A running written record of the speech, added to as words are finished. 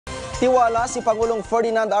Tiwala si Pangulong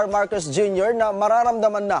Ferdinand R. Marcos Jr. na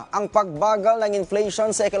mararamdaman na ang pagbagal ng inflation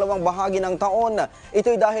sa ikalawang bahagi ng taon.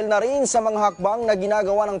 Ito'y dahil na rin sa mga hakbang na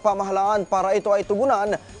ginagawa ng pamahalaan para ito ay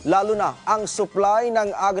tugunan, lalo na ang supply ng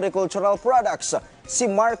agricultural products. Si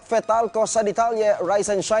Mark Fetalco sa detalye.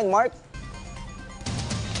 Rise and shine, Mark.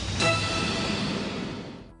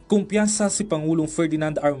 Kumpiyansa si Pangulong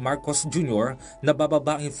Ferdinand R. Marcos Jr. na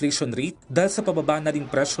bababa ang inflation rate dahil sa pababa na rin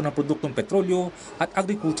presyo ng produktong petrolyo at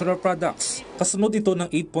agricultural products. Kasunod ito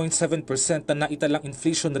ng 8.7% na naitalang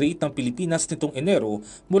inflation rate ng Pilipinas nitong Enero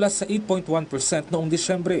mula sa 8.1% noong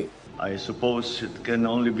Disyembre. I suppose it can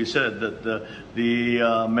only be said that the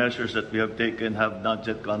measures that we have taken have not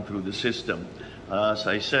yet gone through the system. As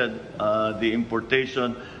I said, the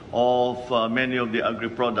importation of many of the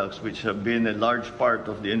agri-products, which have been a large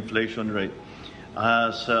part of the inflation rate,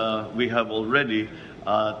 as we have already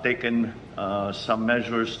taken some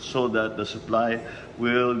measures so that the supply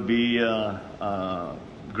will be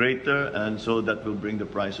greater, and so that will bring the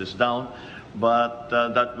prices down. But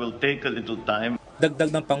that will take a little time.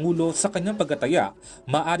 Dagdag ng Pangulo sa kanyang pagtataya,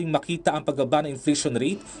 maaring makita ang pagbaba ng inflation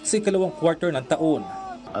rate sa ikalawang quarter ng taon.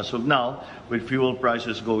 As of now, with fuel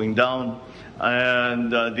prices going down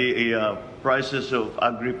and the prices of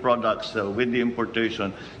agri-products with the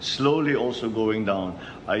importation slowly also going down,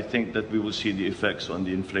 I think that we will see the effects on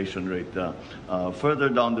the inflation rate further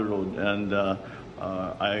down the road. And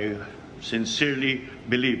I sincerely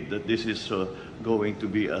believe that this is going to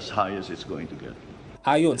be as high as it's going to get.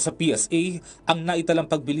 Ayon sa PSA, ang naitalang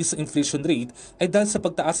pagbilis sa inflation rate ay dahil sa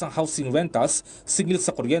pagtaas ng housing rentals, singil sa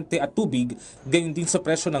kuryente at tubig, gayon din sa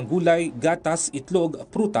presyo ng gulay, gatas, itlog,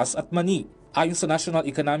 prutas at mani. Ayon sa National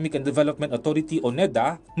Economic and Development Authority o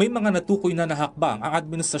NEDA, may mga natukoy na hakbang ang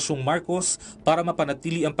Administrasyong Marcos para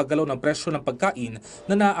mapanatili ang paggalaw ng presyo ng pagkain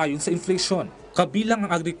na naaayon sa inflation. Kabilang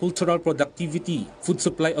ang agricultural productivity, food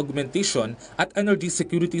supply augmentation at energy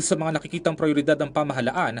security sa mga nakikitang prioridad ng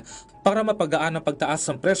pamahalaan para mapagaan ang pagtaas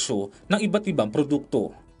ng presyo ng iba't ibang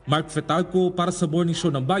produkto. Mark Fetalco para sa Morning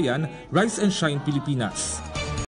Show ng Bayan, Rise and Shine Pilipinas.